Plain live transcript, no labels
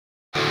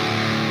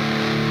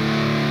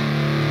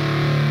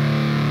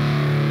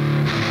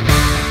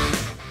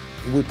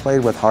We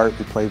played with heart,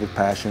 we played with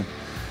passion,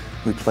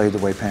 we played the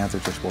way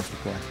Panthers are supposed to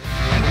play.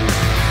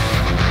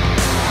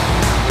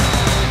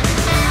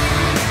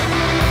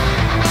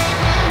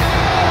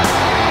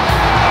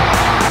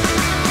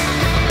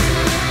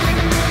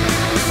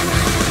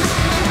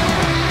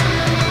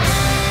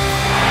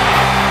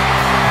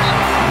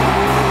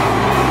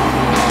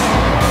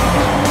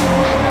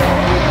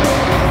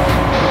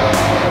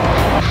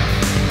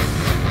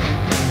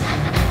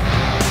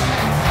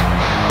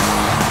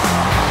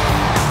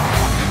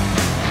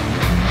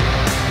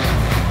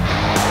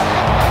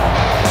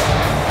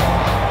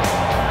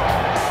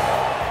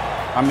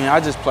 I mean,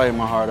 I just played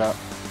my heart out.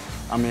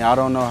 I mean, I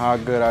don't know how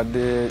good I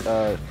did.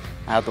 I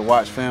have to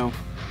watch film,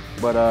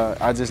 but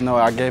I just know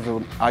I gave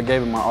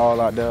it my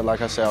all out there.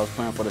 Like I said, I was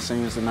playing for the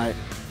seniors tonight.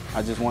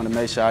 I just wanted to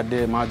make sure I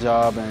did my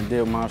job and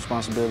did my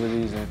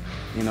responsibilities, and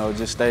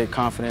just stayed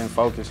confident and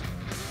focused.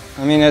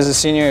 I mean, as a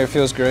senior, it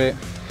feels great.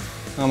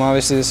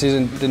 Obviously, the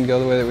season didn't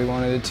go the way that we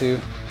wanted it to,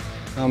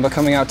 but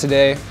coming out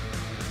today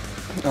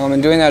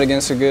and doing that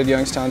against a good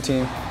Youngstown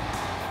team,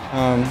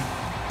 I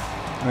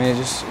mean,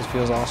 it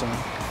feels awesome.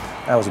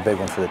 That was a big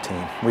one for the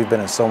team. We've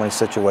been in so many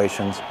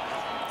situations,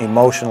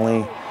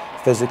 emotionally,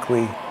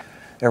 physically.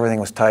 Everything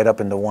was tied up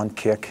into one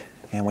kick,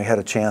 and we had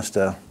a chance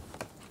to,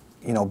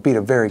 beat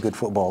a very good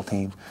football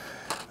team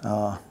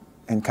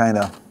and kind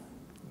of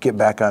get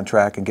back on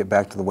track and get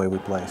back to the way we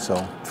play. So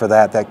for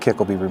that kick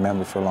will be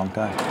remembered for a long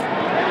time.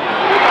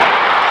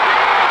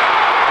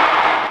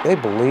 They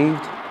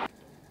believed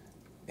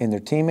in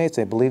their teammates.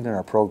 They believed in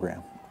our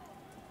program,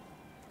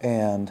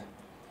 and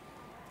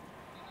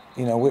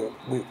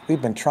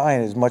we've been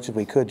trying as much as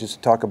we could just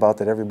to talk about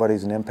that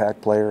everybody's an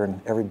impact player, and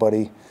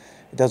everybody,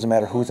 it doesn't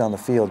matter who's on the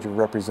field, you're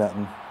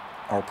representing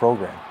our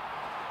program.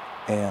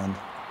 And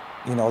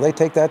they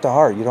take that to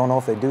heart. You don't know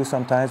if they do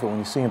sometimes, but when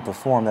you see them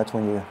perform, that's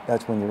when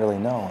you really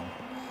know. And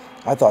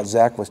I thought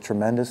Zach was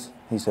tremendous.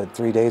 He's had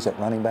 3 days at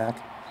running back.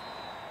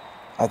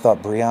 I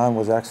thought Breon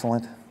was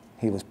excellent.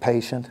 He was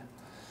patient.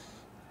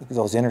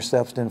 Those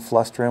intercepts didn't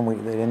fluster him.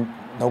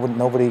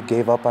 Nobody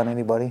gave up on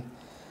anybody.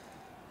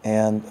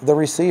 And the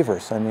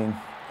receivers, I mean,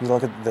 you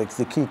look at the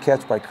key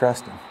catch by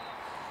Creston.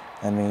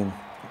 I mean,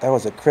 that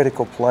was a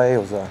critical play. It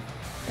was a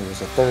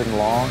 3rd and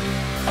long.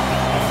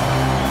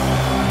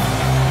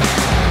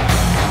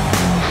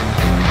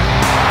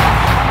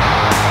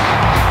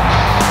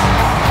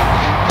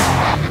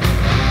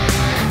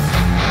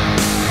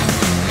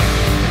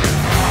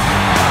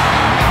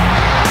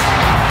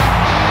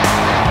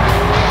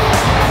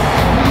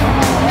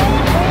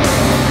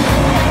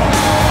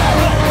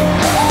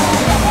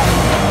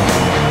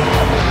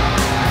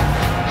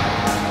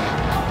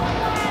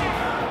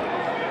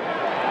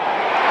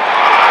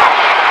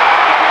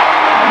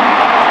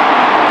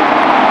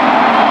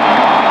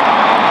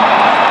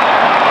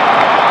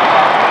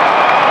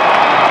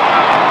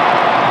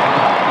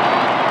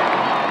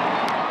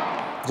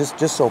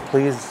 Just so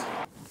pleased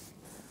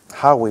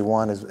how we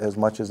won as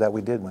much as that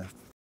we did win.